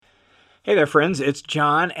Hey there, friends. It's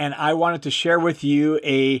John, and I wanted to share with you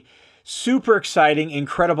a super exciting,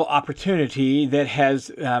 incredible opportunity that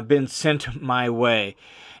has been sent my way.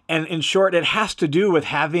 And in short, it has to do with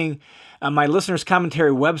having my listeners'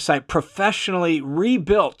 commentary website professionally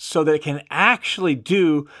rebuilt so that it can actually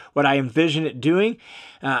do what I envision it doing.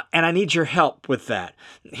 And I need your help with that.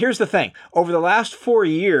 Here's the thing. Over the last 4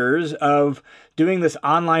 years of doing this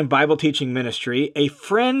online Bible teaching ministry, a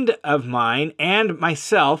friend of mine and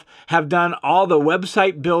myself have done all the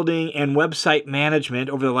website building and website management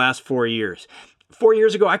over the last 4 years. 4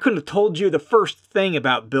 years ago, I couldn't have told you the first thing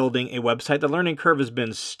about building a website. The learning curve has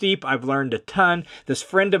been steep. I've learned a ton. This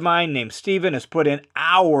friend of mine named Steven has put in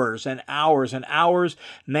hours and hours and hours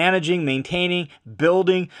managing, maintaining,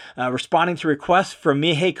 building, responding to requests from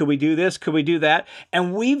me. Hey, could we do this? Could we do that?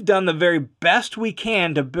 And we've done the very best we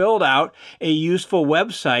can to build out a useful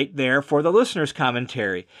website there for the listener's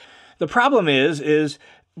commentary. The problem is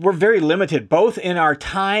we're very limited, both in our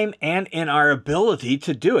time and in our ability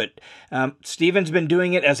to do it. Stephen's been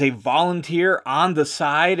doing it as a volunteer on the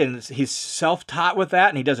side, and he's self-taught with that,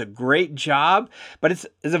 and he does a great job, but it's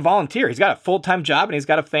as a volunteer. He's got a full-time job, and he's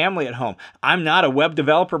got a family at home. I'm not a web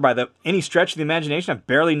developer by any stretch of the imagination. I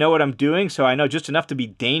barely know what I'm doing, so I know just enough to be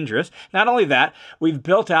dangerous. Not only that, we've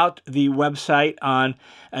built out the website on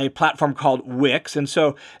a platform called Wix, and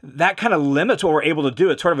so that kind of limits what we're able to do.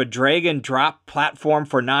 It's sort of a drag and drop platform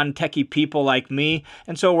for non-techie people like me,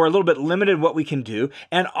 and so we're a little bit limited in what we can do,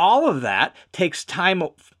 and all of that takes time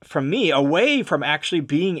from me away from actually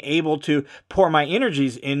being able to pour my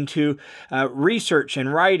energies into research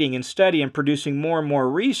and writing and study and producing more and more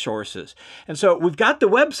resources. And so we've got the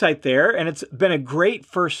website there, and it's been a great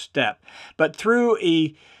first step, but through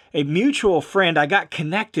a mutual friend, I got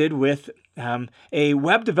connected with a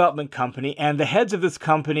web development company, and the heads of this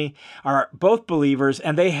company are both believers,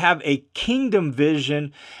 and they have a kingdom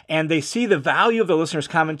vision, and they see the value of the listener's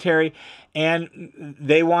commentary, and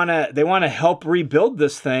they want to help rebuild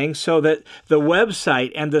this thing so that the website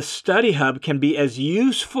and the study hub can be as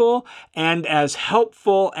useful and as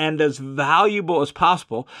helpful and as valuable as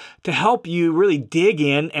possible to help you really dig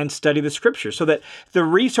in and study the scriptures, so that the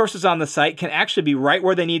resources on the site can actually be right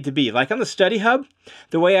where they need to be. Like on the study hub,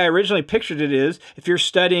 the way I originally pictured it is, if you're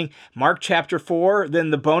studying Mark chapter 4,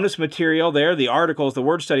 then the bonus material there, the articles, the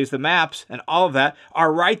word studies, the maps, and all of that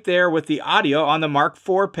are right there with the audio on the Mark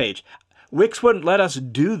 4 page. Wix wouldn't let us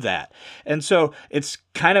do that. And so it's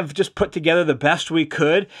kind of just put together the best we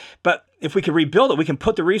could. But if we can rebuild it, we can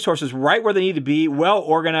put the resources right where they need to be, well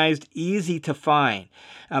organized, easy to find.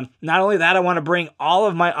 Not only that, I want to bring all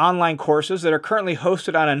of my online courses that are currently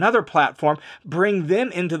hosted on another platform, bring them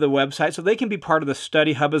into the website so they can be part of the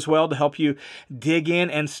study hub as well to help you dig in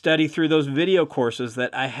and study through those video courses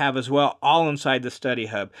that I have as well, all inside the study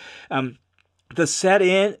hub. The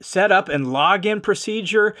set up and login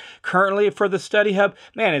procedure currently for the study hub,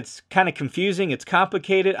 man, it's kind of confusing. It's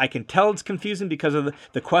complicated. I can tell it's confusing because of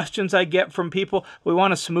the questions I get from people. We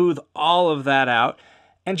want to smooth all of that out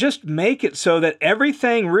and just make it so that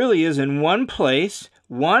everything really is in one place,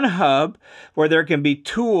 one hub, where there can be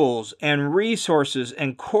tools and resources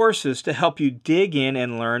and courses to help you dig in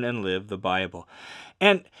and learn and live the Bible.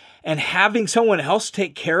 And having someone else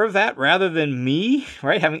take care of that rather than me,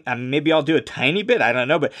 right? Maybe I'll do a tiny bit, I don't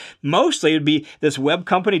know, but mostly it'd be this web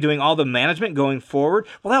company doing all the management going forward.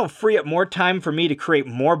 Well, that will free up more time for me to create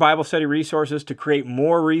more Bible study resources, to create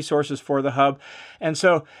more resources for the hub. And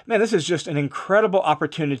so, man, this is just an incredible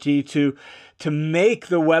opportunity to make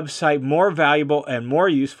the website more valuable and more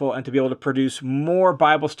useful, and to be able to produce more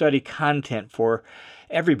Bible study content for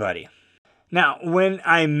everybody. Now, when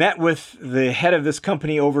I met with the head of this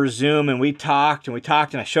company over Zoom, and we talked,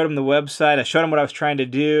 and I showed him the website, I showed him what I was trying to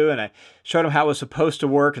do, and I showed him how it was supposed to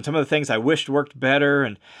work, and some of the things I wished worked better,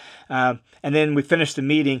 and then we finished the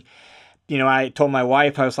meeting. You know, I told my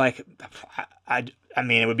wife, I was like, I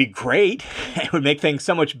mean, it would be great. It would make things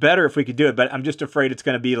so much better if we could do it, but I'm just afraid it's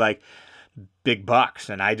going to be like big bucks,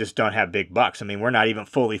 and I just don't have big bucks. I mean, we're not even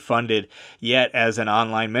fully funded yet as an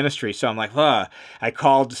online ministry. So I'm like, I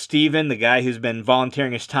called Steven, the guy who's been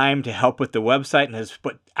volunteering his time to help with the website and has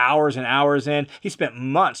put hours and hours in. He spent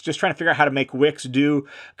months just trying to figure out how to make Wix do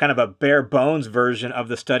kind of a bare bones version of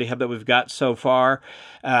the study hub that we've got so far.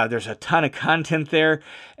 There's a ton of content there,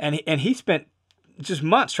 and he spent just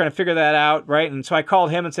months trying to figure that out, right? And so I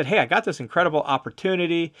called him and said, hey, I got this incredible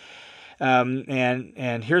opportunity.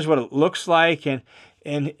 And here's what it looks like. And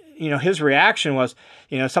you know, his reaction was,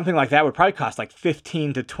 you know, something like that would probably cost like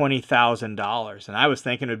 $15,000 to $20,000. And I was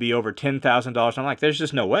thinking it would be over $10,000. I'm like, there's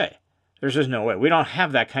just no way. There's just no way. We don't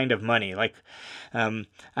have that kind of money. Like, I'm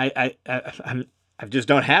I just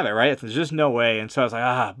don't have it, right? There's just no way. And so I was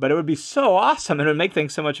like, but it would be so awesome and it would make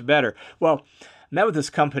things so much better. Well, met with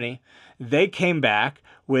this company. They came back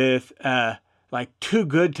with like too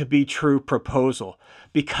good to be true proposal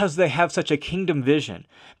because they have such a kingdom vision,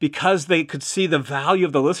 because they could see the value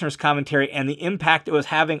of the listener's commentary and the impact it was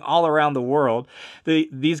having all around the world.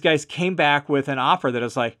 These guys came back with an offer that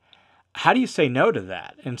is like, how do you say no to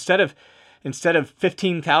that? Instead of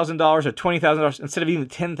 $15,000 or $20,000, instead of even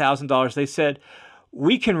 $10,000, they said,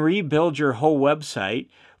 we can rebuild your whole website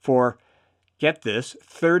for, get this,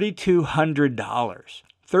 $3,200.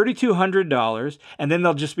 $3,200, and then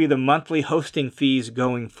there'll just be the monthly hosting fees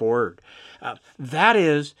going forward. That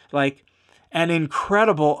is like an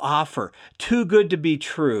incredible offer, too good to be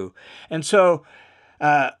true. And so,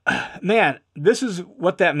 man, this is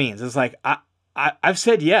what that means. It's like, I've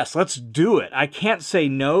said yes, let's do it. I can't say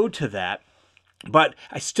no to that. But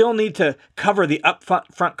I still need to cover the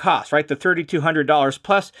upfront costs, right? The $3,200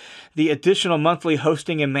 plus the additional monthly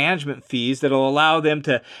hosting and management fees that'll allow them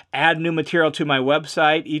to add new material to my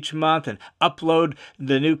website each month and upload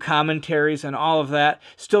the new commentaries and all of that.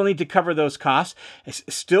 Still need to cover those costs. I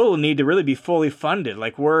still need to really be fully funded.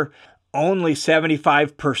 Like we're only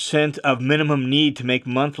 75% of minimum need to make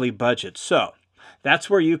monthly budgets. So that's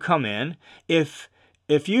where you come in. If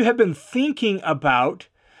you have been thinking about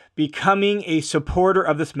becoming a supporter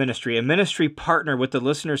of this ministry, a ministry partner with the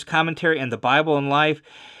listener's commentary and the Bible in Life,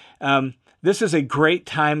 this is a great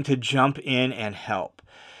time to jump in and help.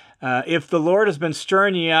 If the Lord has been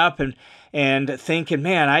stirring you up and thinking,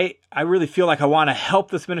 man, I really feel like I want to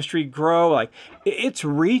help this ministry grow. Like it's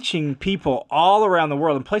reaching people all around the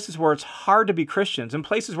world in places where it's hard to be Christians, in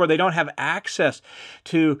places where they don't have access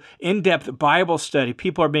to in-depth Bible study.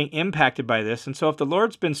 People are being impacted by this. And so if the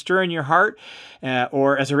Lord's been stirring your heart,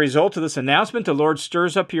 or as a result of this announcement, the Lord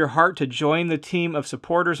stirs up your heart to join the team of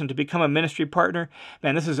supporters and to become a ministry partner,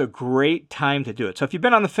 man, this is a great time to do it. So if you've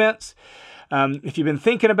been on the fence, if you've been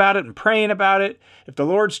thinking about it and praying about it, if the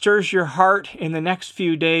Lord stirs your heart in the next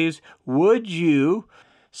few days, would you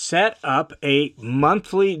set up a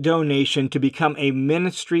monthly donation to become a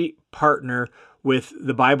ministry partner with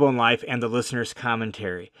the Bible in Life and the listener's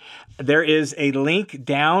commentary? There is a link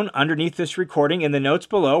down underneath this recording in the notes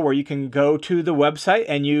below where you can go to the website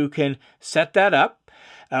and you can set that up.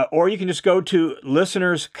 Or you can just go to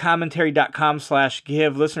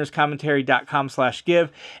listenerscommentary.com/give,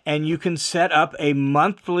 listenerscommentary.com/give, and you can set up a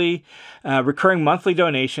monthly, recurring monthly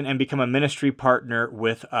donation and become a ministry partner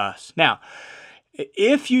with us. Now,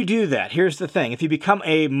 if you do that, here's the thing. If you become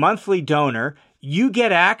a monthly donor, you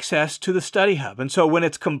get access to the Study Hub. And so when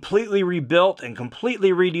it's completely rebuilt and completely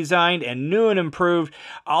redesigned and new and improved,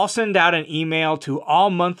 I'll send out an email to all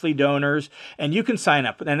monthly donors and you can sign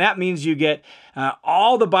up. And that means you get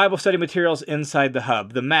all the Bible study materials inside the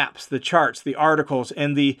Hub, the maps, the charts, the articles,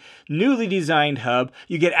 and the newly designed Hub.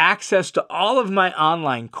 You get access to all of my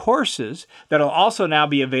online courses that'll also now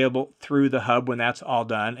be available through the Hub when that's all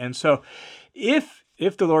done. And so if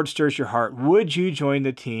the Lord stirs your heart, would you join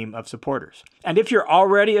the team of supporters? And if you're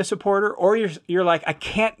already a supporter, or you're like, I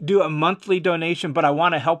can't do a monthly donation, but I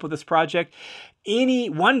want to help with this project, any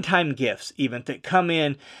one-time gifts even that come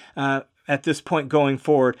in at this point going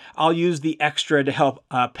forward, I'll use the extra to help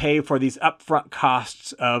pay for these upfront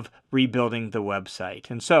costs of rebuilding the website.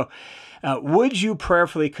 And so would you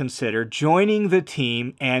prayerfully consider joining the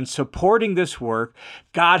team and supporting this work?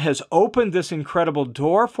 God has opened this incredible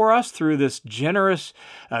door for us through this generous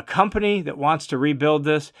company that wants to rebuild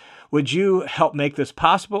this. Would you help make this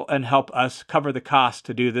possible and help us cover the cost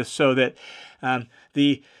to do this so that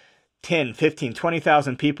the 10, 15,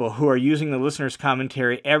 20,000 people who are using the listener's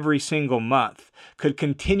commentary every single month could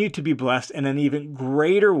continue to be blessed in an even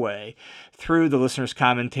greater way through the listener's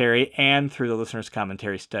commentary and through the listener's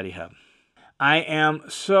commentary study hub? I am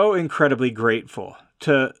so incredibly grateful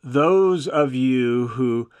to those of you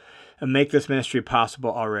who make this ministry possible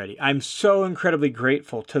already. I'm so incredibly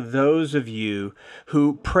grateful to those of you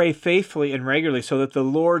who pray faithfully and regularly so that the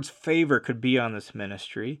Lord's favor could be on this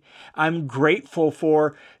ministry. I'm grateful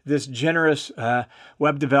for this generous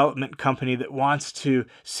web development company that wants to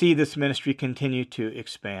see this ministry continue to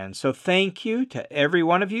expand. So thank you to every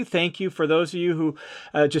one of you. Thank you for those of you who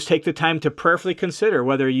just take the time to prayerfully consider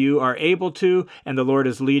whether you are able to and the Lord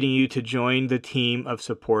is leading you to join the team of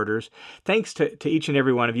supporters. Thanks to each and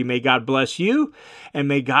every one of you. May God bless you, and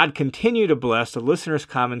may God continue to bless the listener's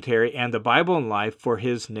commentary and the Bible in Life for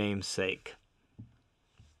His name's sake.